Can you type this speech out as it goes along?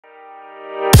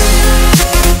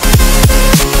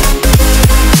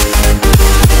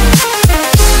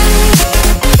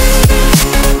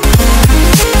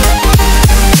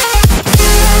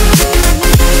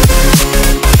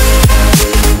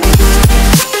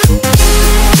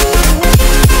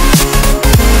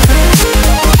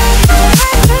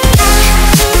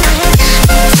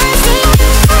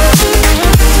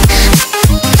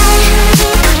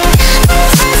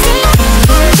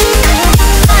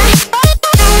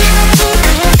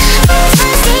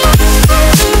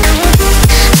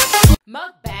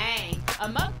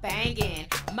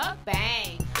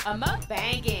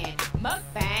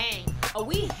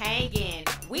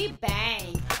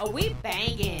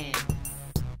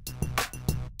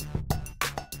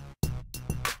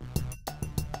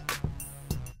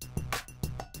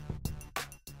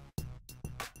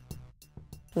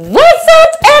What's up,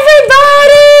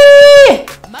 everybody?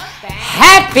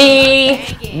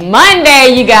 Happy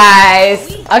Monday, you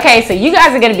guys. Okay, so you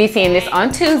guys are gonna be seeing this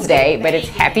on Tuesday, but it's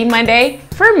Happy Monday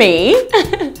for me.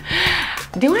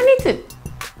 Do I need to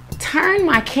turn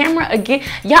my camera again?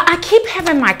 Y'all, I keep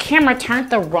having my camera turned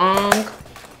the wrong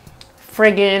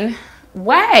friggin'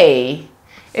 way.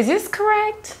 Is this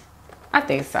correct? I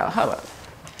think so. Hold up.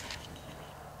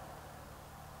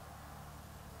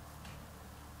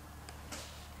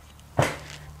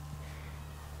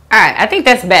 All right, I think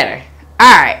that's better.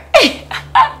 All right.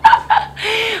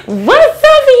 What's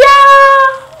up,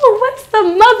 y'all? What's the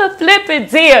mother flippin'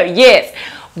 deal? Yes.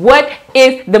 What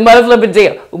is the mother flippin'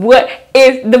 deal? What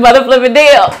is the mother flippin'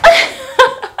 deal?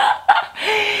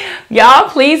 Y'all,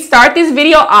 please start this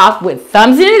video off with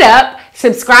thumbsing it up.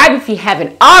 Subscribe if you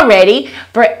haven't already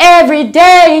for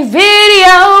everyday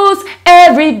videos.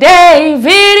 Everyday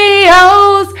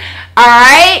videos. All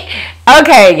right.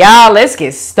 Okay, y'all, let's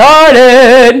get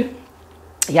started.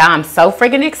 Y'all, I'm so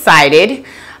freaking excited.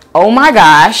 Oh my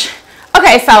gosh.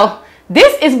 Okay, so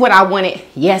this is what I wanted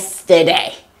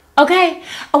yesterday. Okay,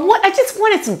 I just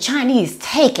wanted some Chinese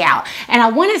takeout and I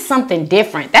wanted something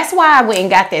different. That's why I went and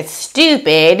got that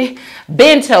stupid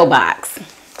bento box.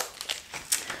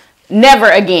 Never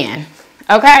again,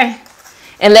 okay?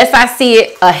 Unless I see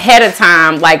it ahead of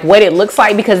time, like what it looks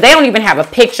like, because they don't even have a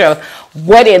picture of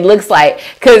what it looks like.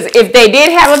 Because if they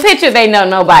did have a picture, they know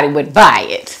nobody would buy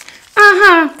it.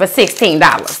 For $16.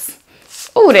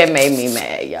 Ooh, that made me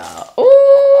mad, y'all.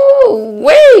 Ooh,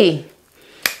 wee.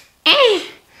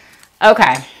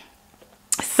 Okay.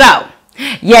 So,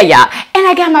 yeah, y'all. And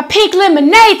I got my pink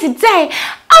lemonade today.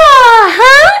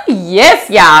 Yes,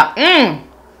 y'all.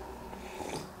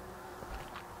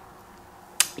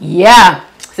 Yeah.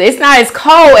 So it's not as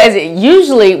cold as it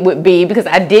usually would be because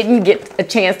I didn't get a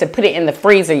chance to put it in the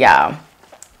freezer, y'all.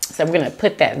 So we're going to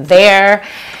put that there.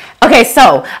 Okay,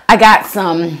 so I got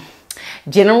some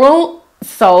General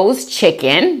Tso's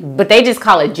chicken, but they just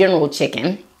call it General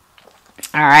Chicken.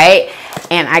 All right.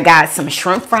 And I got some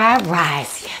shrimp fried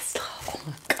rice. Yes. Oh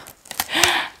my God.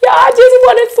 Y'all, I just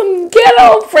wanted some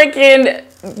ghetto freaking...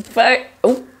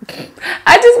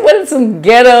 I just wanted some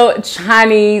ghetto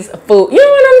Chinese food. You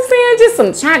know what I'm saying? Just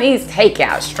some Chinese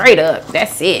takeout, straight up.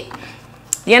 That's it.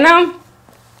 You know?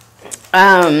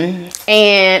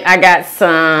 And I got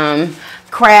some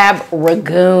crab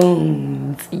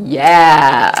Rangoons.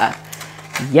 Yeah.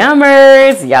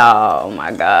 Yummers, y'all. Oh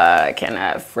my God. I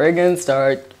cannot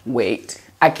friggin' wait.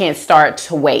 I can't start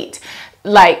to wait.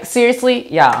 Like,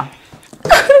 seriously, y'all.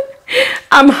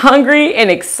 I'm hungry and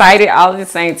excited all at the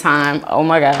same time. Oh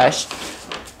my gosh.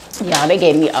 Y'all, they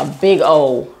gave me a big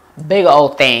old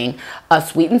thing of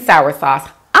sweet and sour sauce.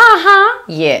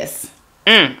 Yes.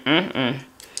 I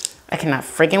cannot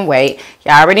freaking wait.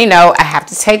 Y'all already know I have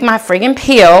to take my freaking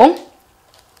pill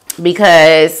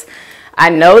because I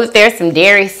know that there's some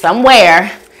dairy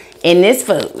somewhere in this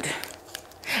food.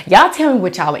 Y'all tell me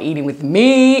what y'all are eating with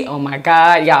me. Oh my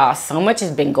God, y'all, so much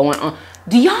has been going on.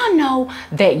 Do y'all know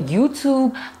that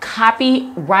YouTube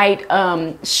copyright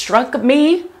struck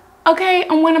me, okay,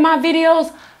 on one of my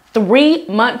videos 3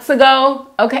 months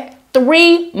ago? Okay,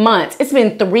 3 months. It's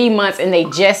been 3 months and they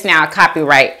just now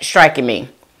copyright striking me.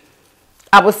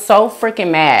 I was so freaking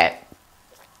mad.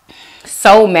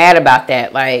 So mad about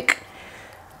that. Like,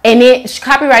 and it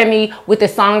copyrighted me with the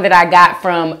song that I got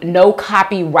from No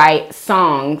Copyright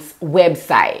Songs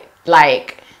website.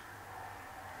 Like,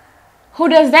 who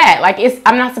does that? Like,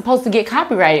 I'm not supposed to get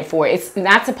copyrighted for it. It's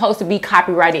not supposed to be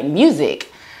copyrighted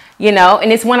music, you know?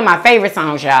 And it's one of my favorite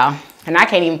songs, y'all. And I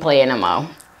can't even play it no more.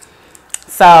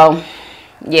 So,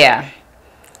 yeah.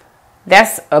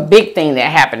 That's a big thing that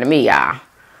happened to me, y'all.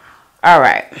 All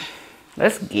right.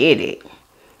 Let's get it.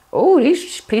 Oh,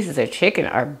 these pieces of chicken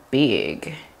are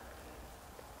big.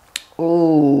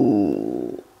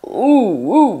 Ooh. Ooh,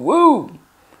 ooh, ooh.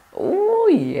 Ooh,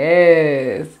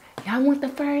 yes. Y'all want the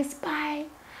first bite?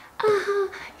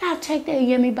 Y'all take that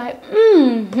yummy bite.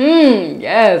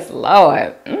 Yes,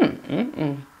 Lord.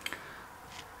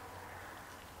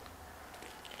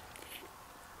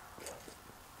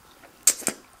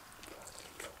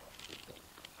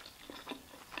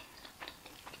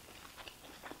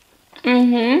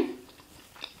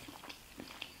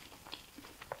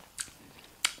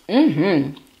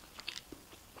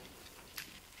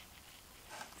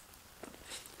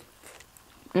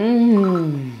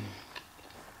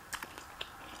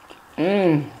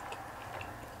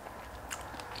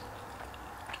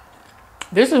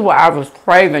 This is what I was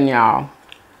craving, y'all,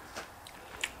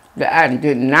 that I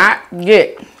did not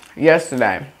get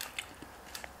yesterday.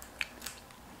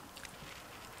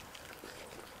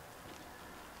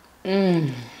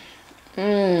 Mmm.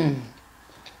 Mmm.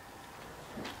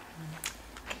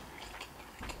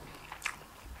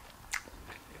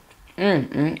 Mmm,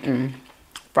 mmm, mmm.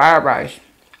 Fried rice.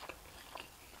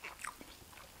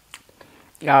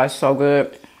 Y'all, it's so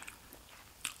good.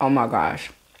 Oh my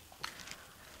gosh.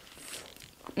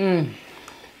 Mmm.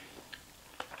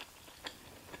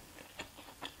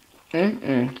 Mmm,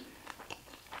 mmm.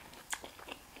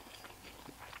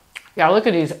 Y'all, look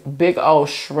at these big old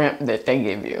shrimp that they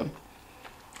give you.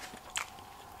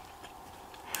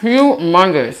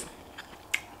 Humongous.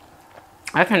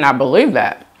 I cannot believe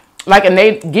that. Like, and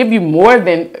they give you more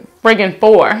than friggin'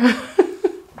 4.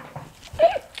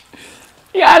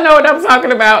 Yeah, I know what I'm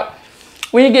talking about.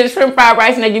 When you get shrimp fried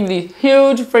rice and they give you these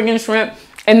huge friggin' shrimp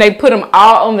and they put them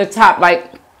all on the top,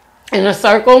 like in a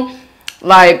circle.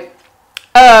 Like,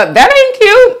 that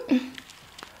ain't cute.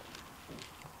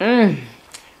 Mmm.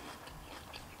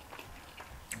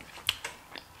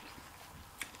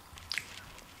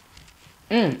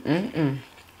 Mmm, mmm, mmm.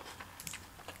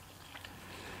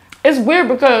 It's weird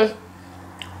because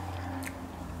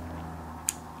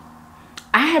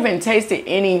I haven't tasted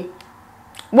any.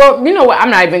 Well, you know what? I'm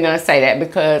not even going to say that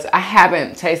because I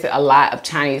haven't tasted a lot of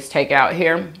Chinese takeout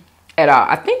here at all.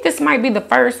 I think this might be the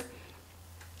first.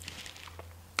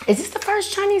 Is this the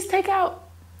first Chinese takeout?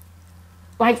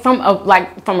 Like from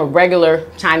a regular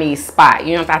Chinese spot.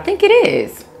 You know, I think it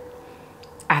is.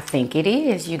 I think it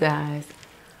is, you guys.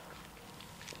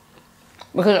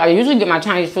 Because I usually get my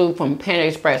Chinese food from Panda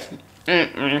Express.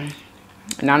 Mm-mm.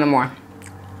 Not no more.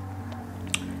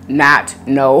 Not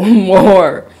no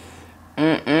more.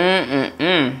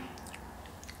 Mm-mm-mm-mm.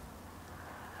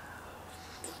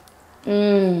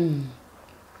 Mmm.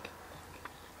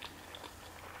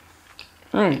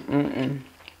 Mm-mm-mm.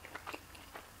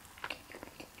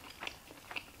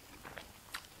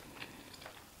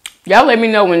 Y'all let me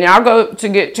know when y'all go to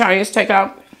get Chinese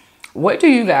takeout, what do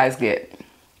you guys get?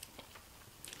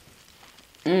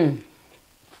 Mmm.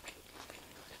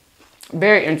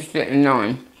 Very interested in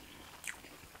knowing.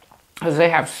 Because they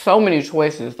have so many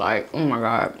choices. Like, oh my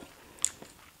God.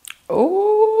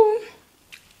 Ooh.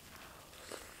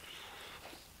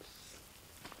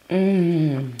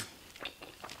 Mmm.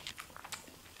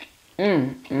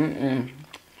 Mmm. Mmm.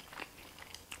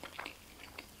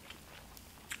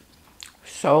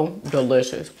 So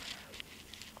delicious.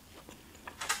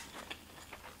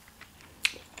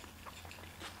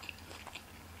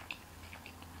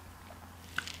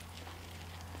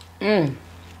 Mmm.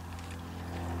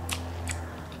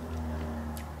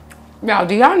 Y'all,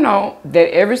 do y'all know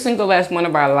that every single last one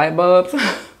of our light bulbs,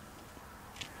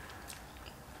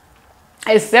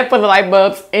 except for the light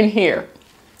bulbs in here,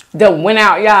 that went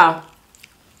out, y'all,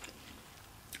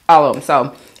 all of them.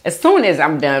 So as soon as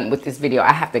I'm done with this video,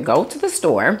 I have to go to the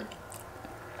store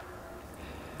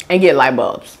and get light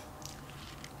bulbs.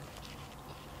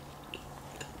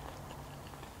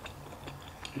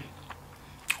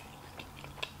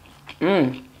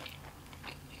 Mmm.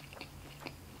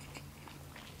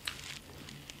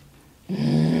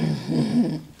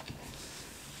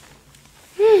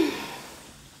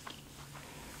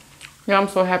 Yeah, I'm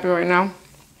so happy right now.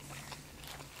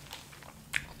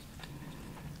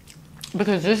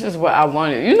 Because this is what I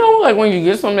wanted. You know, like when you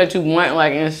get something that you want,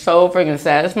 like, and it's so freaking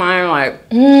satisfying, like,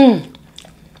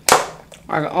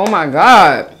 like, oh my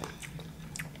God.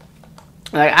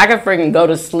 Like, I could freaking go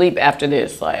to sleep after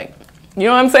this. Like, you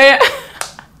know what I'm saying?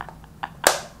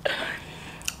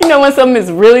 You know when something is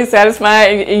really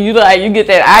satisfying and you like, you get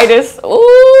that itis?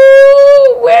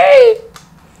 Ooh, wait.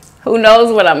 Who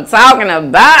knows what I'm talking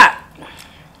about?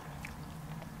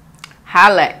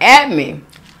 Holla at me.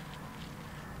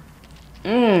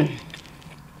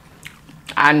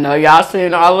 I know y'all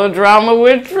seen all the drama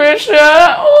with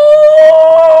Trisha.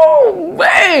 Ooh,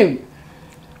 babe.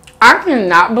 I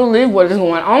cannot believe what is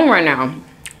going on right now.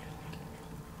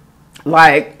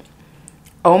 Like,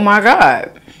 oh my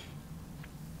God.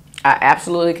 I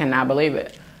absolutely cannot believe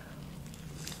it.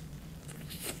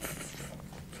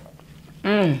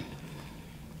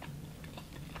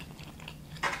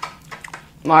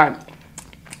 Like,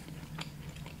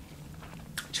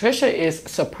 Trisha is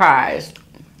surprised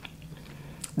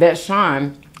that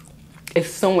Sean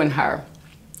is suing her.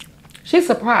 She's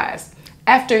surprised.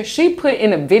 After she put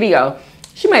in a video,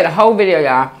 she made a whole video,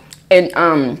 y'all, and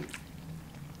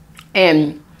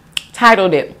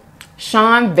titled it,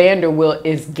 Sean Vanderwilt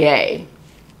is gay.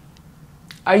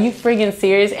 Are you freaking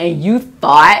serious? And you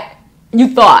thought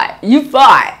that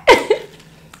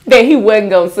he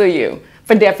wasn't gonna sue you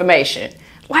for defamation.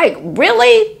 Like,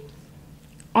 really?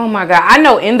 Oh my God. I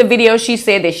know in the video she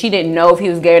said that she didn't know if he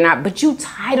was gay or not, but you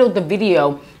titled the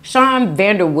video Sean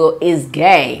Vanderwilt is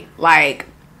gay. Like,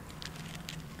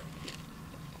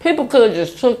 people could have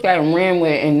just took that and ran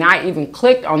with it and not even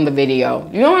clicked on the video.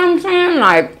 You know what I'm saying?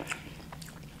 Like,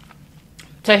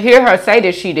 to hear her say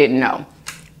that she didn't know.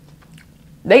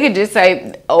 They could just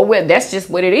say, oh, well, that's just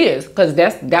what it is. Because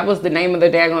that was the name of the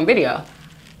daggone video.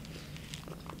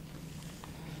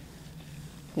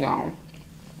 No.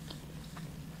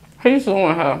 He's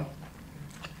suing her.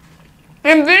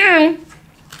 And then,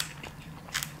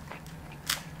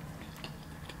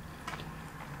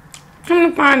 come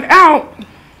to find out,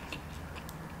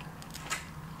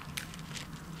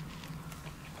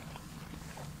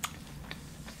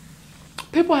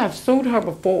 people have sued her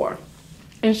before.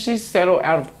 And she settled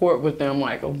out of court with them.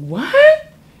 Like,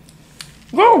 what?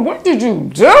 Girl, what did you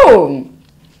do?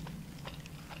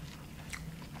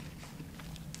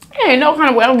 Ain't no kind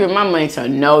of way I'm giving my money to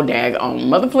no daggone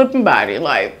mother flipping body.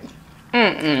 Like,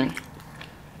 It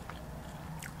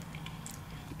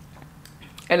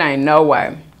ain't no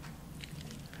way.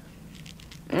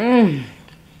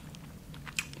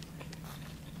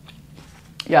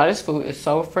 Y'all, this food is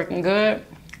so freaking good.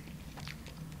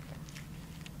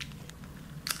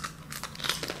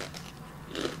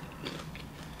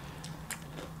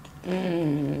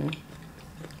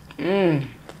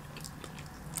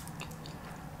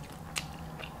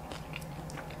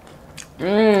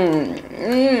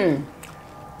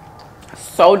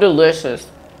 So delicious.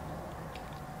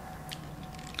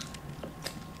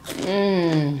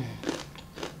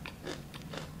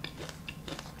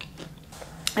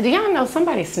 Do y'all know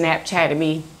somebody Snapchatted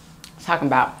me talking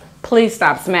about, please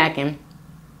stop smacking?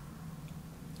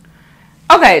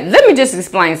 Okay, let me just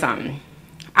explain something.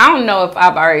 I don't know if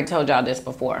I've already told y'all this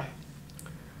before.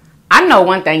 I know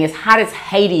one thing, it's hot as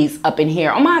Hades up in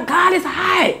here. Oh my God, it's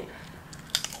hot.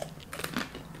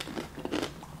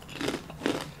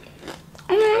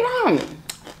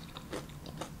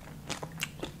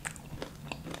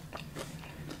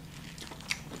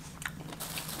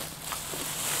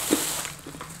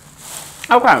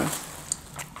 Okay.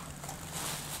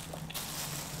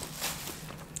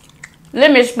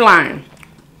 Let me explain.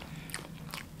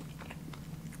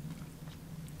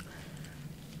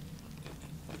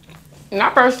 When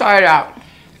I first started out,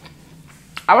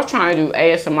 I was trying to do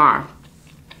ASMR.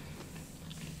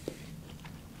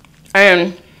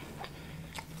 And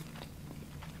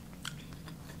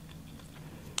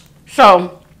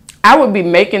so I would be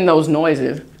making those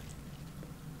noises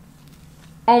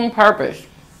on purpose.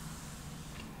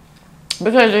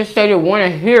 Because they say they want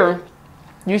to hear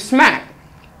you smack.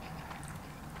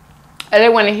 And they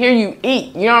want to hear you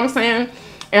eat. You know what I'm saying?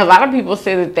 And a lot of people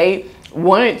say that they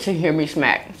wanted to hear me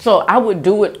smack. So I would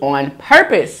do it on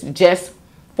purpose just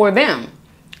for them.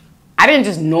 I didn't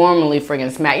just normally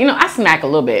friggin' smack. You know, I smack a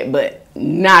little bit, but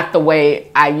not the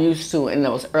way I used to in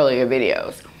those earlier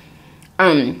videos.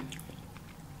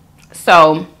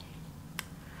 So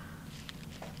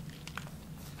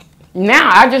now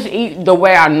I just eat the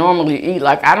way I normally eat.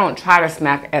 Like, I don't try to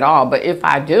smack at all. But if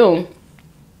I do,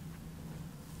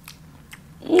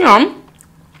 you know,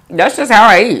 that's just how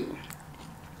I eat.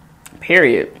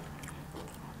 Period.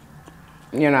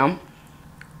 You know?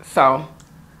 So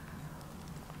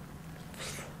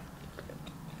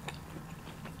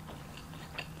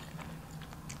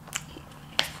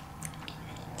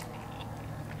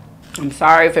I'm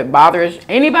sorry if it bothers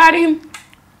anybody.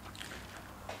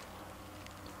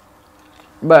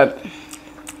 But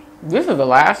this is the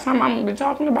last time I'm going to be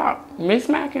talking about me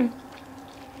smacking.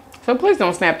 So please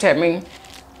don't Snapchat me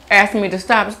asking me to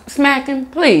stop smacking.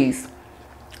 Please.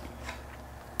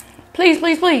 Please,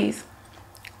 please, please.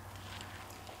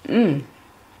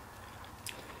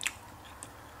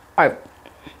 I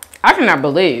cannot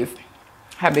believe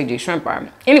how big these shrimp are.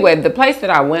 Anyway, the place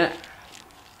that I went,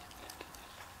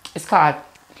 it's called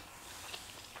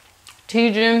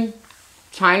Tijin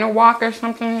China Walk or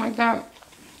something like that.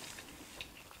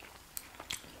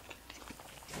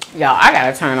 Y'all, I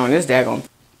gotta turn on this daggone.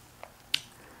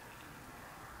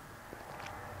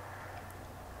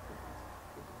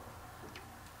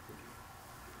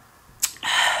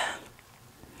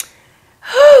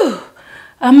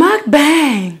 A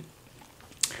mukbang.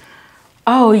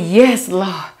 Oh, yes,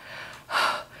 Lord.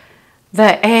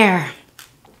 The air.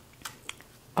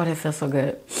 Oh, that feels so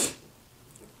good.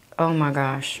 Oh, my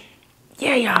gosh.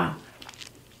 Yeah, y'all.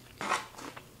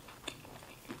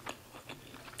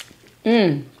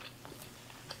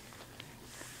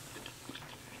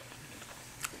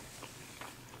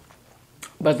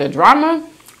 But the drama,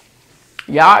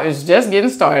 y'all, is just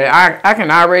getting started. I can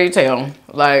already tell.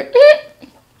 Like,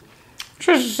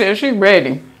 Trisha said she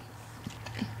ready.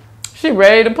 She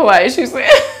ready to play, she said.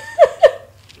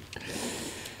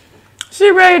 She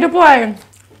ready to play.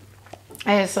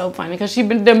 And it's so funny because she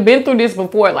done been through this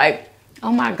before. Like,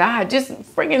 oh my God, just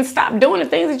freaking stop doing the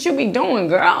things that you be doing,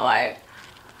 girl. Like,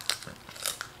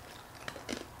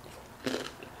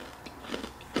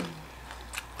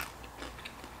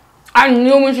 I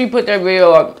knew when she put that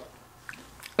video up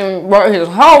and wrote his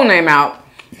whole name out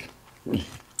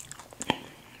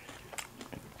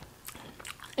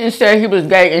and said he was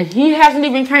gay, and he hasn't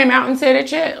even came out and said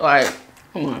it yet. Like,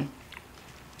 come on.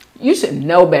 You should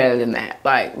know better than that.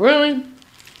 Like, really?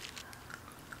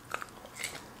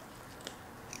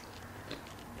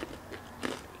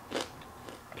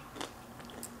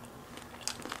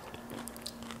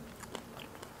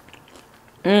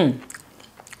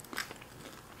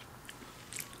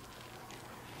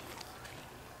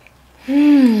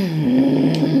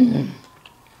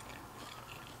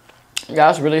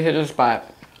 Y'all's really hit the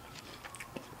spot.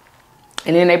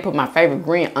 And then they put my favorite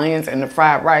green onions in the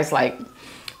fried rice. Like,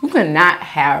 you cannot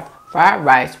have fried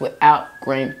rice without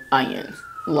green onions.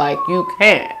 Like, you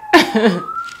can't.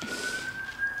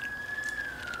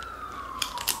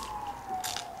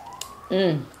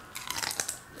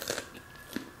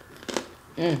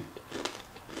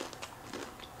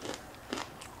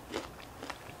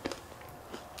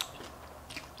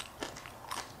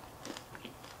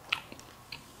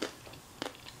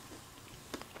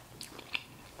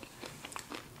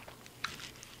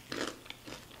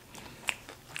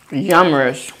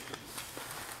 Yummers.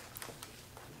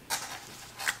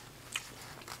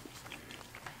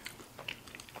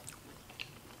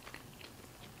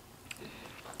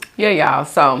 Yeah, y'all.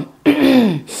 So,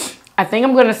 I think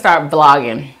I'm going to start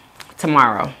vlogging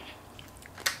tomorrow.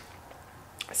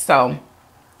 So,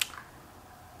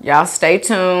 y'all stay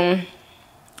tuned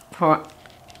for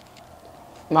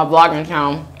my vlogging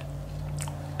channel.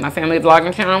 My family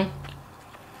vlogging channel.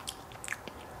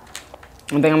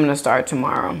 I think I'm going to start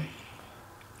tomorrow.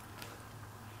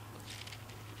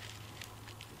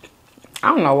 I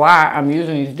don't know why I'm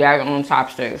using these daggone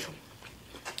chopsticks.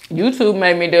 YouTube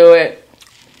made me do it.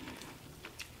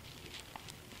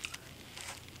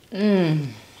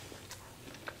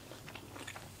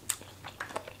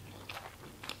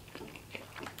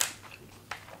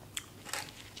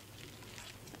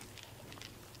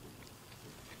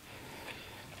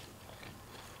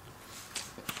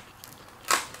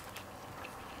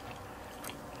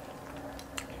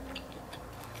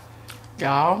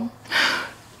 Y'all.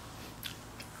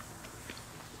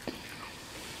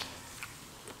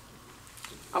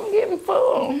 I'm getting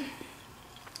full.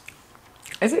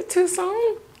 Is it too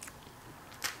soon?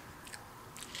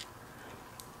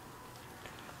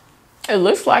 It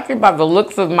looks like it by the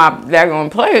looks of my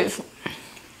daggone plates.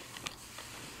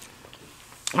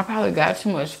 I probably got too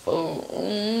much food.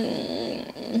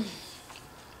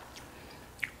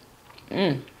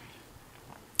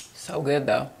 So good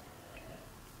though.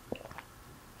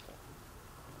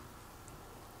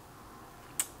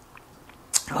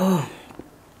 Oh.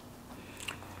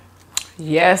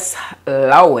 Yes,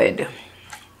 Lord.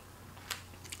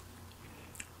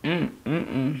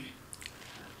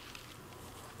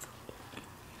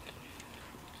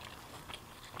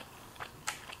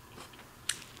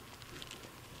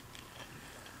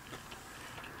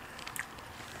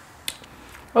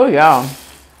 Oh, y'all.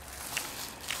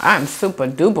 I'm super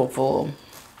duper full.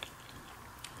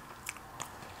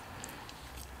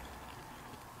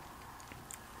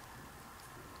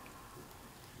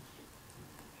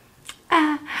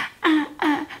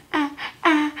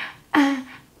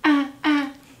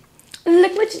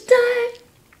 Look what you done.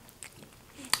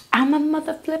 I'm a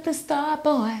mother flipping star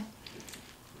boy.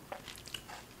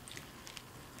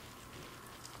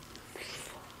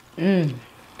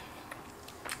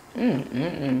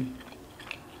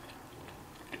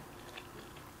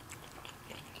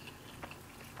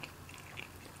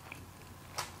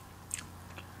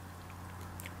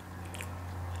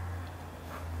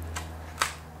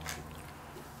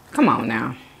 Come on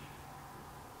now.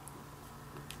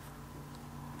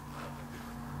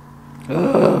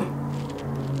 Ugh.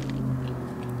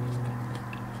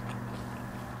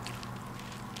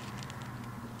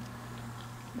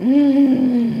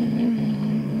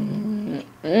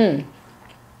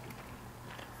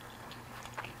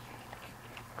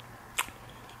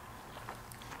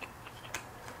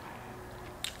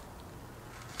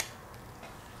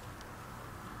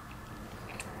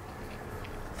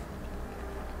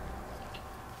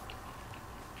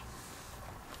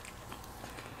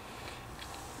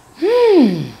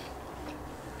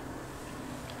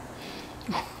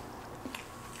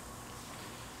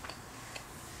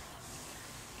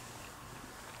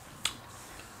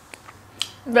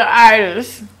 The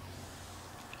itis.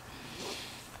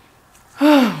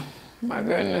 My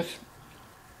goodness.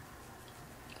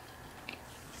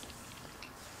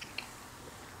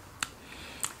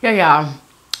 Yeah, y'all.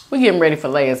 We're getting ready for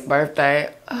Leia's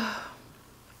birthday.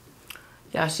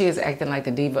 Y'all, she is acting like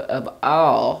the diva of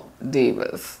all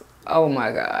divas. Oh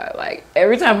my God. Like,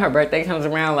 every time her birthday comes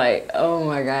around, like, oh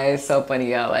my God, it's so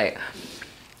funny, y'all. Like,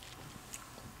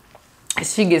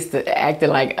 she gets to acting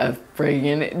like a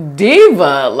friggin'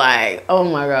 diva. Like, oh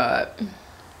my God.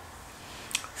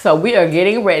 So we are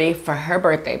getting ready for her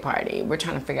birthday party. We're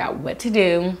trying to figure out what to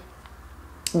do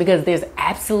because there's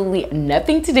absolutely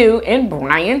nothing to do in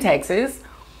Bryan, Texas.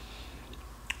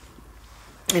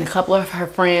 And a couple of her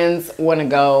friends want to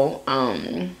go.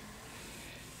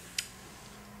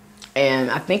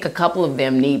 And I think a couple of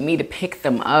them need me to pick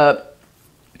them up.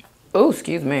 Oh,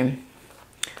 excuse me.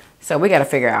 So we got to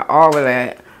figure out all of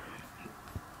that.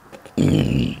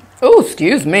 Oh,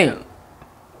 excuse me.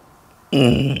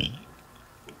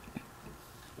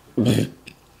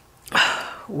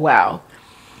 Wow.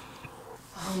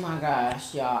 Oh my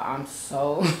gosh, y'all. I'm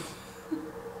so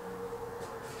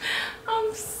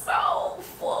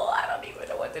full. I don't even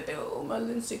know what to do. My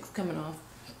lipstick's coming off.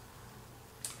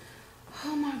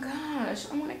 Oh my gosh.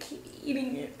 I want to keep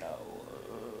eating it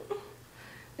though.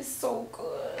 It's so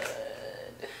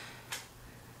good.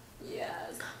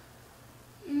 Yes.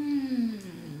 Mmm.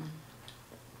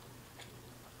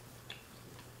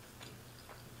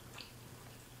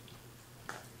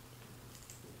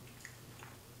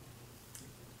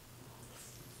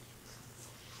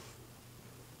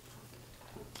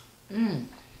 Mmm.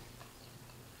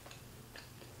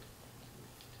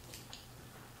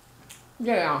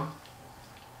 Yeah.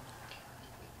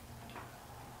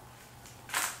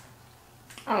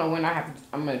 I don't know when I'm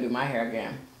gonna do my hair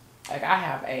again. Like, I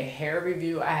have a hair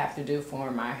review I have to do for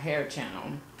my hair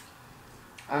channel.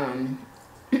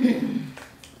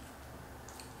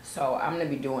 So I'm gonna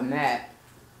be doing that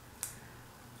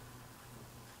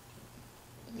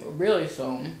really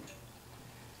soon.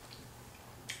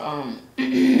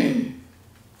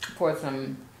 For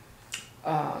some,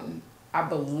 I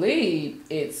believe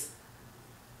it's,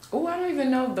 oh, I don't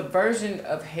even know the version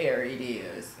of hair it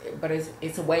is, but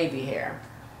it's wavy hair.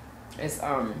 It's,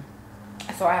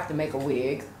 so I have to make a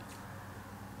wig.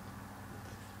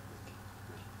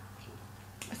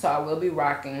 So I will be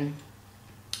rocking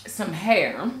some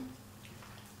hair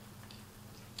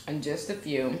and just a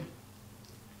few,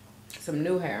 some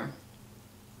new hair.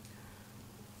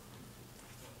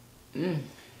 Mmm.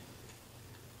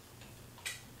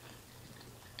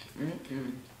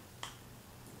 Mm-mm.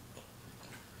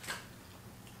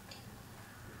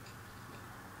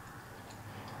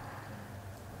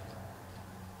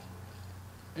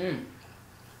 Mmm.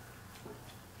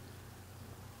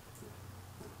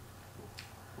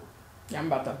 Yeah, I'm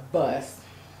about to bust.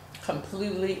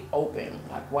 Completely open,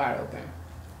 like wide open.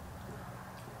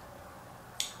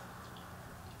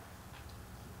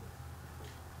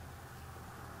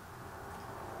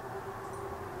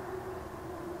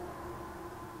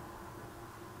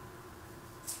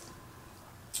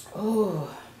 Oh,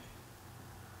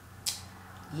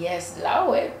 yes,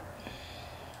 Lord.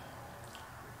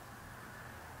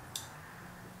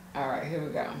 All right, here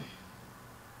we go.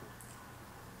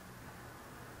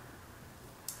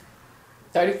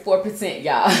 34%,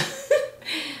 y'all.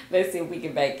 Let's see if we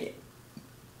can make it.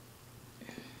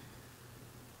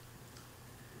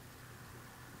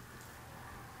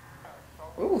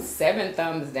 Ooh, 7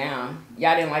 thumbs down.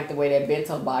 Y'all didn't like the way that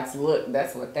bento box looked.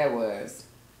 That's what that was.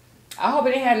 I hope it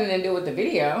didn't have anything to do with the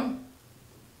video.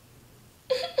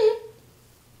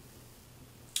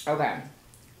 Okay.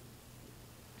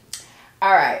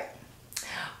 All right.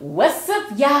 What's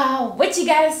up, y'all? What you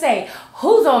gotta say?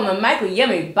 Who's on the mic with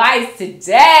Yummy Bites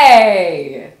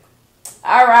today?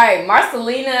 All right.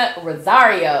 Marcelina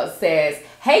Rosario says,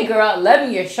 hey, girl,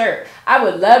 loving your shirt. I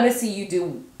would love to see you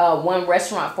do one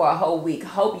restaurant for a whole week.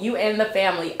 Hope you and the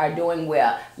family are doing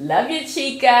well. Love you,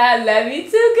 Chica. Love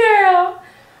you too, girl.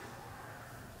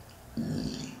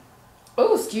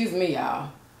 Oh, excuse me,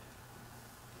 y'all.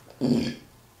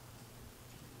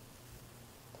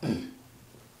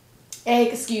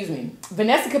 Hey, excuse me.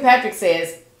 Vanessa Kirkpatrick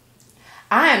says,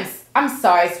 I'm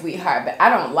sorry, sweetheart, but I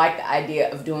don't like the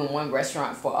idea of doing one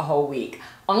restaurant for a whole week.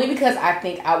 Only because I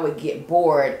think I would get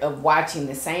bored of watching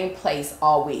the same place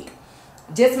all week.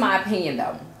 Just my opinion,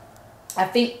 though. I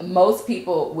think most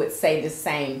people would say the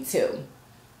same, too.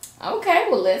 Okay,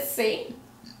 well, let's see.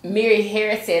 Mary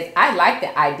Harris says, I like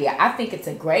the idea. I think it's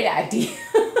a great idea.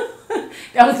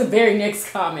 That was the very next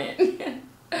comment.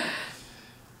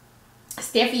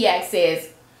 Steffiak says,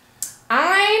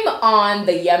 I'm on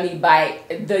the Yummy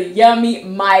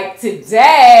mic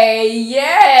today.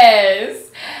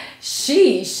 Yes.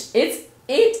 Sheesh. It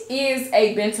is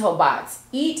a bento box.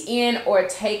 Eat in or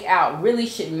take out really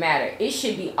shouldn't matter. It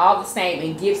should be all the same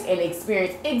and gives an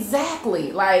experience.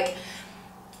 Exactly. Like,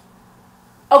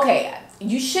 okay,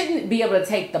 you shouldn't be able to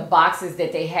take the boxes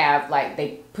that they have, like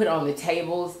they put on the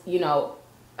tables, you know,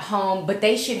 home, but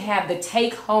they should have the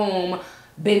take home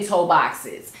bento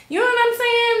boxes. You know what I'm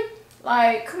saying?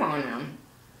 Like, come on now.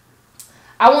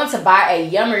 I want to buy a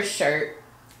Yummer shirt,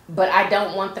 but I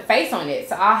don't want the face on it,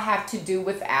 so I'll have to do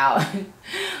without.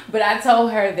 But I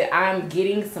told her that I'm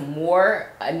getting some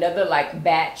more, another like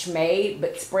batch made,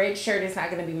 but Spreadshirt is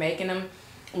not going to be making them.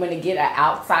 I'm going to get an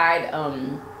outside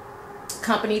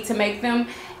company to make them,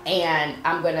 and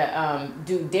I'm going to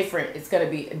do different. It's going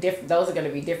to be different. Those are going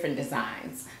to be different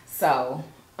designs. So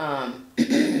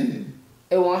it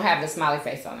won't have the smiley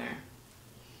face on there.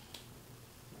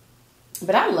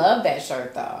 But I love that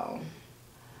shirt though.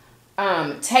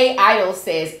 Tay Idol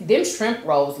says, them shrimp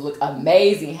rolls look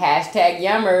amazing. Hashtag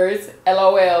Yummers.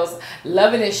 LOLs.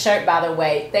 Loving this shirt, by the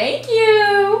way. Thank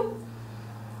you.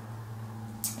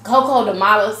 Coco the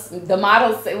model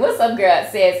what's up, girl?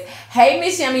 Says, hey,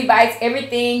 Miss Yummy Bites,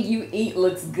 everything you eat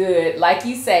looks good. Like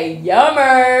you say,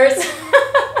 Yummers.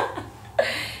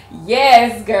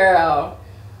 Yes, girl.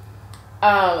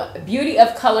 Beauty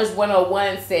of Colors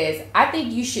 101 says, I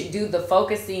think you should do the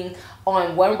focusing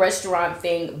on one restaurant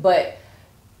thing, but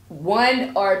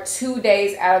 1 or 2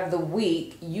 days out of the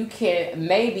week you can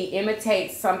maybe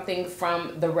imitate something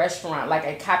from the restaurant, like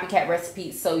a copycat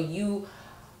recipe, so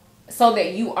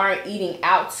that you aren't eating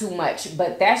out too much.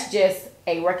 But that's just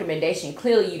a recommendation.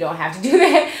 Clearly you don't have to do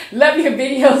that. Love your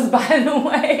videos, by the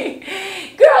way.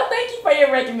 Girl, thank you for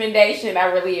your recommendation. I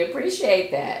really appreciate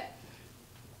that.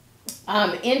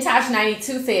 Intosh92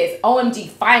 says, OMG,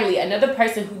 finally, another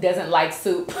person who doesn't like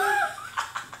soup.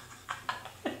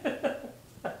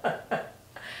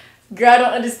 Girl, I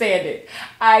don't understand it.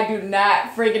 I do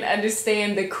not freaking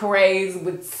understand the craze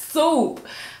with soup.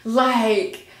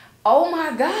 Like, oh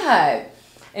my God.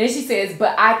 And she says,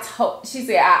 she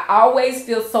said, I always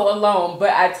feel so alone, but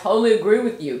I totally agree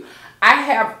with you. I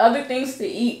have other things to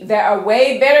eat that are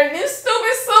way better than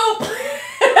stupid soup.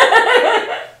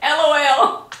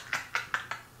 LOL.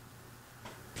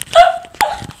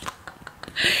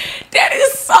 That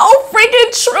is so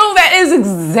freaking true. That is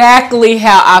exactly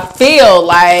how I feel.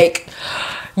 Like,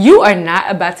 you are not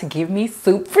about to give me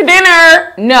soup for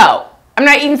dinner. No, I'm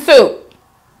not eating soup.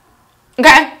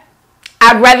 Okay?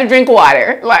 I'd rather drink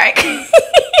water. Like,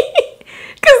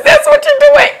 because that's what you're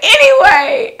doing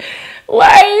anyway.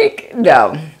 Like,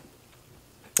 no.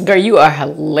 Girl, you are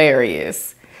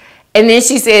hilarious. And then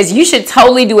she says, you should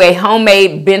totally do a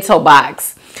homemade bento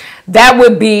box. That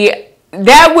would be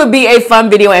a fun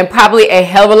video and probably a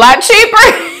hell of a lot cheaper.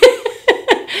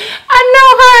 I know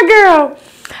her, girl.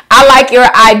 I like your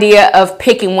idea of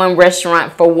picking one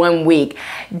restaurant for 1 week.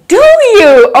 Do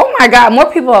you? Oh my God,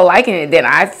 more people are liking it than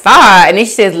I thought. And then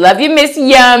she says, love you, Miss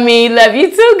Yummy. Love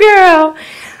you too, girl.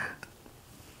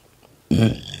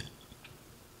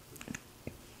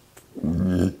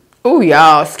 Oh,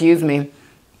 y'all, excuse me.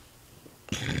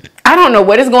 I don't know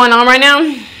what is going on right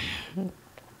now,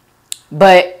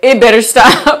 but it better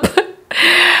stop.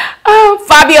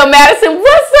 Fabio Madison,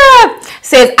 what's up?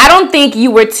 Says, I don't think you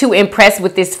were too impressed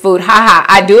with this food. Haha,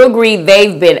 I do agree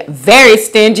they've been very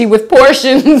stingy with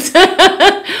portions.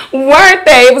 Weren't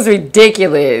they? It was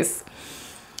ridiculous.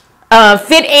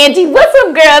 Fit Angie, what's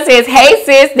up, girl? Says, hey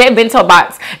sis, that bento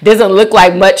box doesn't look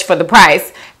like much for the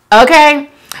price. Okay,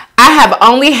 I have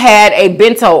only had a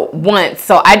bento once,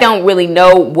 so I don't really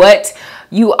know what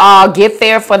you all get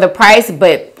there for the price,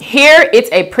 but here it's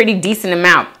a pretty decent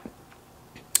amount,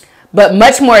 but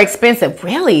much more expensive.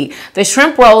 Really? The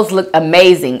shrimp rolls look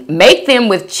amazing. Make them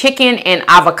with chicken and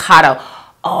avocado.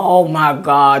 Oh my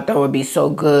God, that would be so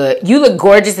good. You look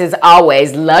gorgeous as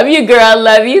always. Love you, girl.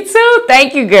 Love you too.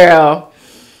 Thank you, girl.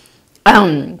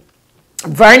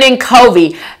 Vernon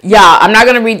Covey. Y'all, I'm not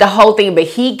going to read the whole thing, but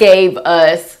he gave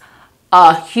us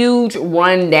a huge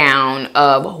rundown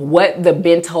of what the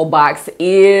bento box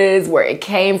is, where it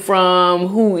came from,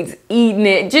 who's eating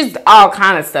it, just all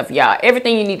kind of stuff, y'all.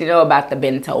 Everything you need to know about the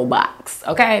bento box,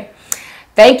 okay?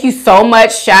 Thank you so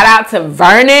much. Shout out to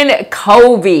Vernon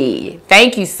Covey.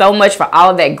 Thank you so much for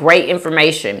all of that great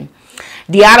information.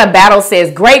 Deanna Battle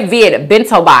says, great vid,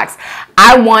 bento box.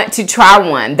 I want to try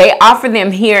one. They offer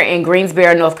them here in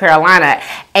Greensboro, North Carolina,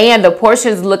 and the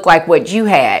portions look like what you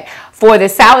had. For the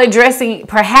salad dressing,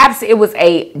 perhaps it was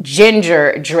a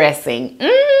ginger dressing.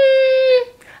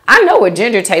 I know what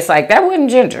ginger tastes like. That wasn't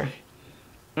ginger.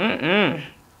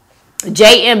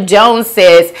 J.M. Jones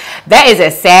says, that is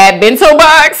a sad bento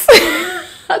box.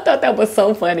 I thought that was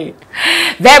so funny.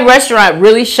 That restaurant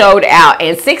really showed out.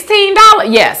 And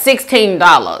 $16? Yeah,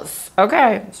 $16.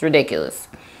 Okay, it's ridiculous.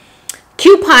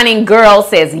 Couponing Girl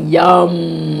says,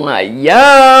 yum,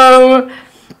 yum.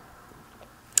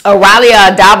 Aurelia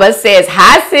Adaba says,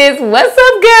 hi sis, what's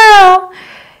up girl?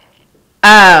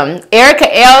 Erica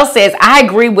L says, I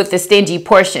agree with the stingy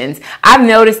portions. I've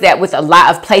noticed that with a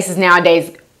lot of places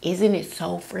nowadays. Isn't it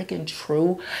so freaking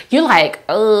true? You're like,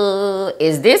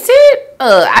 is this it?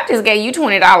 I just gave you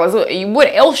 $20.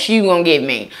 What else you gonna give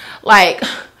me? Like,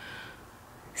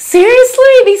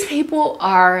 seriously, these people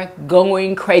are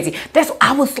going crazy.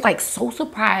 I was like so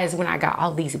surprised when I got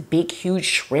all these big, huge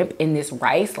shrimp in this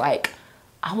rice. Like,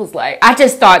 I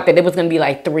just thought that it was gonna be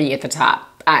like 3 at the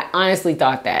top. I honestly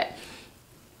thought that.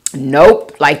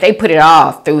 Nope, like they put it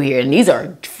all through here, and these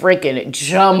are freaking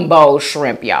jumbo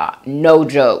shrimp, y'all. No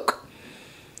joke.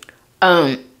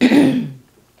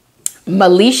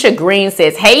 Melisha Green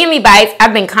says, hey Yummy Bites,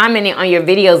 I've been commenting on your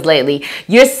videos lately.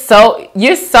 You're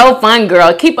so fun,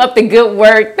 girl. Keep up the good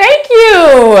work. Thank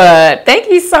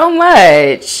you so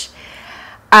much.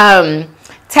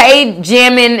 Tay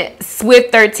Jammin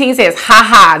Swift 13 says,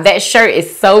 haha, that shirt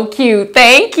is so cute.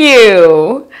 Thank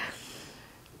you.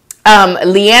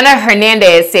 Leanna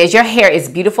Hernandez says, your hair is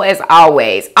beautiful as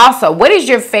always. Also, what is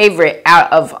your favorite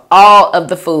out of all of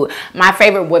the food? My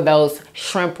favorite were those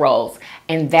shrimp rolls.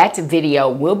 And that video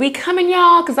will be coming,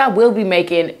 y'all, because I will be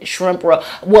making shrimp roll.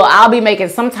 Well, I'll be making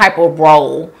some type of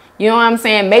roll. You know what I'm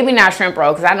saying? Maybe not shrimp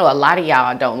roll, because I know a lot of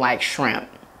y'all don't like shrimp.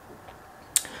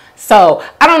 So,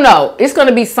 I don't know. It's going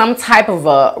to be some type of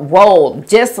a roll,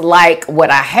 just like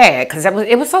what I had, because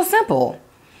it was so simple.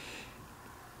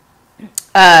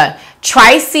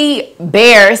 Tracy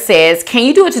Bear says, can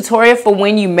you do a tutorial for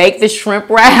when you make the shrimp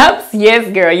wraps?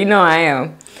 Yes, girl, you know I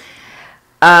am.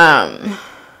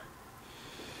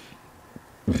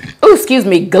 Oh, excuse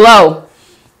me. Glow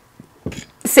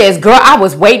says, girl, I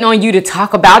was waiting on you to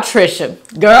talk about Trisha.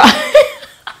 Girl,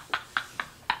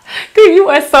 girl, you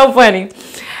are so funny.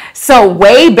 So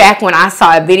way back when I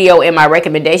saw a video in my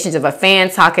recommendations of a fan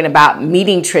talking about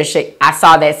meeting Trisha, I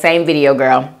saw that same video,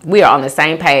 girl. We are on the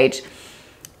same page.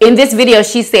 In this video,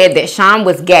 she said that Sean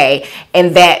was gay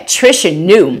and that Trisha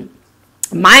knew.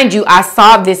 Mind you, I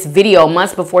saw this video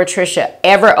months before Trisha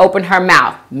ever opened her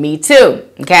mouth. Me too,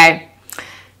 okay?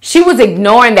 She was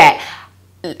ignoring that.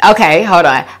 Okay, hold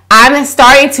on. I'm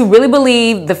starting to really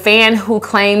believe the fan who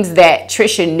claims that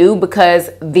Trisha knew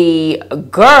because the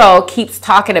girl keeps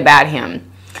talking about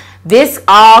him. This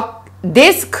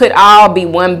could all be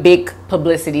one big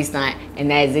publicity stunt,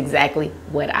 and that is exactly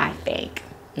what I think.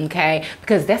 Okay,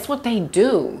 because that's what they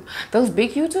do. Those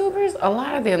big YouTubers, a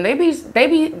lot of them, they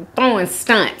be throwing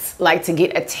stunts like to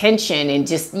get attention and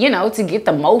just, you know, to get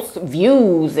the most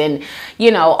views and,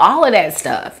 you know, all of that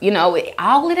stuff. You know,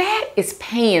 all of that is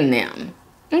paying them.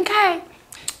 Okay,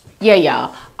 yeah,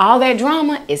 y'all, all that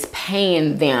drama is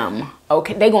paying them.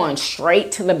 Okay, they going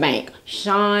straight to the bank.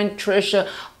 Sean, Trisha,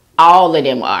 all of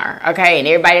them are. Okay, and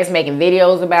everybody that's making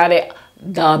videos about it,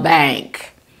 the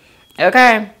bank.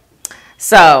 Okay.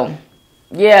 So,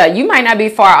 yeah, you might not be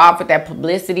far off with that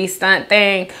publicity stunt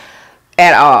thing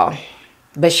at all.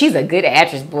 But she's a good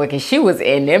actress, boy, because she was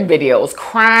in them videos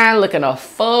crying, looking a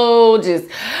fool, just,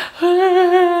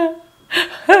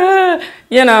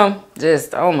 you know,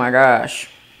 just, oh my gosh.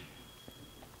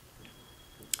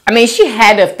 I mean, she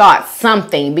had to have thought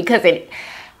something because in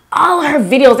all her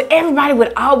videos, everybody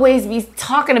would always be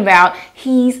talking about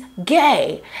he's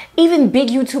gay. Even big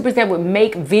YouTubers that would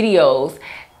make videos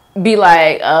be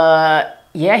like,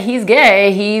 yeah, he's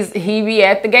gay. He be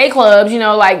at the gay clubs, you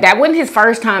know, like that wasn't his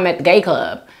first time at the gay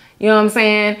club. You know what I'm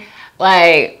saying?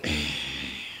 Like,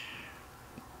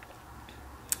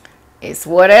 it's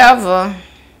whatever.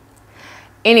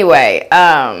 Anyway,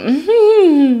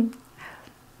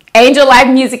 Angel Life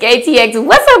Music ATX,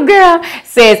 what's up, girl?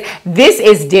 Says, this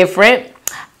is different.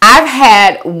 I've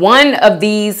had one of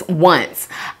these once.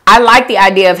 I like the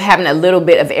idea of having a little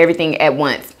bit of everything at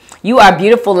once. You are a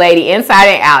beautiful lady inside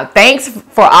and out. Thanks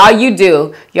for all you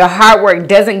do. Your hard work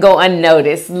doesn't go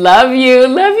unnoticed. Love you.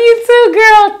 Love you too,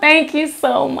 girl. Thank you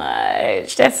so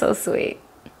much. That's so sweet.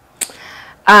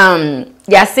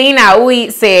 Yasin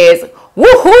Aoui says,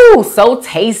 woohoo, so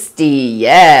tasty.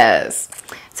 Yes.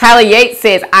 Tyler Yates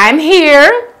says, I'm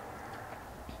here.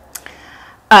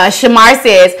 Shamar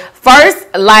says, first,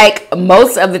 like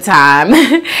most of the time.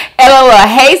 LOL,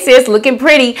 hey sis, looking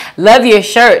pretty. Love your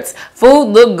shirts. Food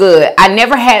look good. I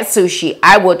never had sushi.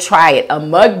 I will try it. A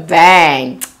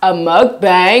mukbang. A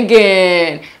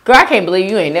mukbangin'. Girl, I can't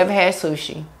believe you ain't never had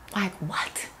sushi. Like,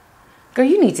 what? Girl,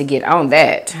 you need to get on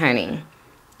that, honey.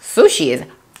 Sushi is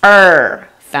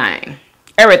everything.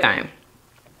 Everything.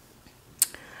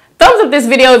 Thumbs up this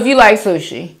video if you like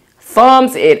sushi.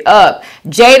 Thumbs it up.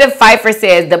 Jada Pfeiffer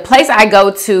says, the place I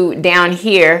go to down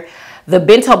here, the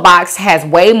bento box has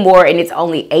way more and it's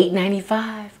only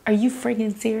 $8.95. Are you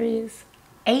freaking serious?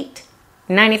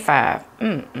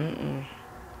 $8.95.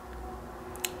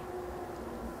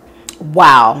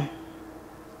 Wow.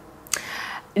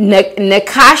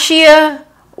 Nakashia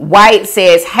White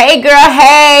says, hey girl,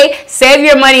 hey, save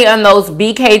your money on those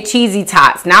BK cheesy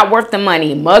tots. Not worth the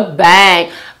money.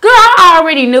 Mukbang. Girl, I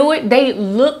already knew it. They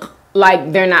look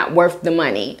like they're not worth the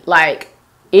money. Like,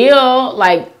 ew.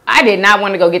 Like, I did not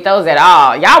want to go get those at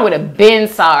all. Y'all would have been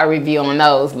saw a review on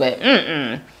those, but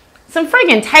some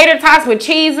freaking tater tots with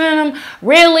cheese in them.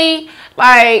 Really?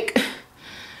 Like,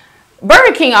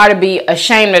 Burger King ought to be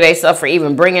ashamed of themselves for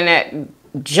even bringing that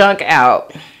junk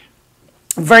out.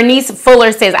 Vernice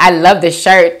Fuller says, I love this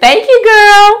shirt. Thank you,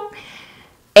 girl.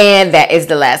 And that is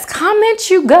the last comment,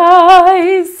 you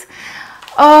guys.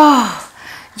 Oh,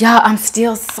 y'all, I'm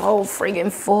still so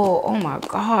freaking full. Oh, my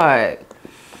God.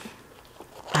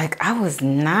 Like, I was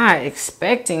not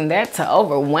expecting that to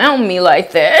overwhelm me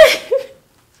like that.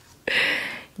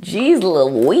 Jeez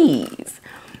Louise.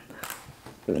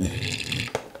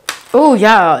 Oh,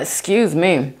 y'all, excuse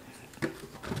me.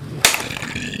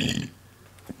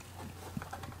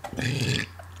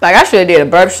 Like, I should have did a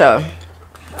burp show.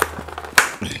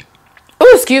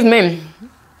 Oh, excuse me.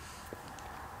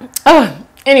 Oh,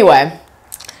 anyway.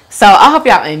 So, I hope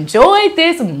y'all enjoyed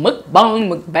this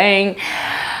mukbang.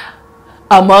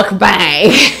 A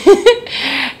mukbang.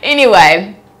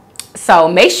 Anyway. So,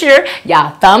 make sure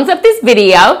y'all thumbs up this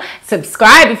video.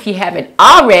 Subscribe if you haven't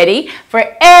already for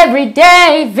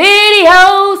everyday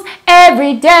videos.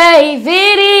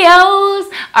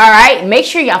 Alright, make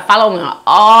sure y'all follow me on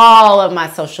all of my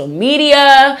social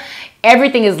media.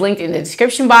 Everything is linked in the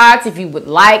description box. If you would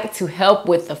like to help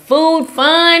with the food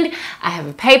fund, I have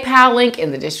a PayPal link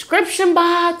in the description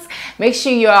box. Make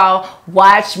sure y'all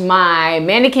watch my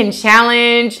mannequin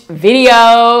challenge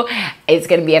video. It's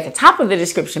going to be at the top of the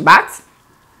description box.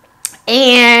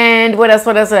 And what else?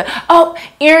 Oh,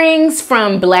 earrings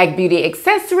from Black Beauty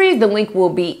Accessories. The link will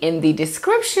be in the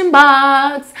description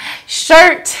box.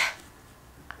 Shirt.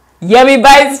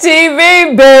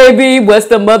 Yummybitestv, baby. What's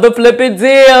the mother flipping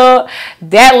deal?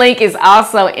 That link is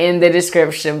also in the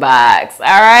description box. All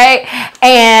right.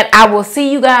 And I will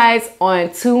see you guys on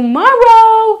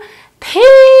tomorrow. Peace.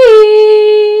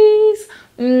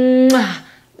 Mwah,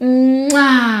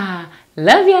 mwah.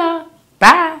 Love y'all.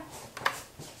 Bye.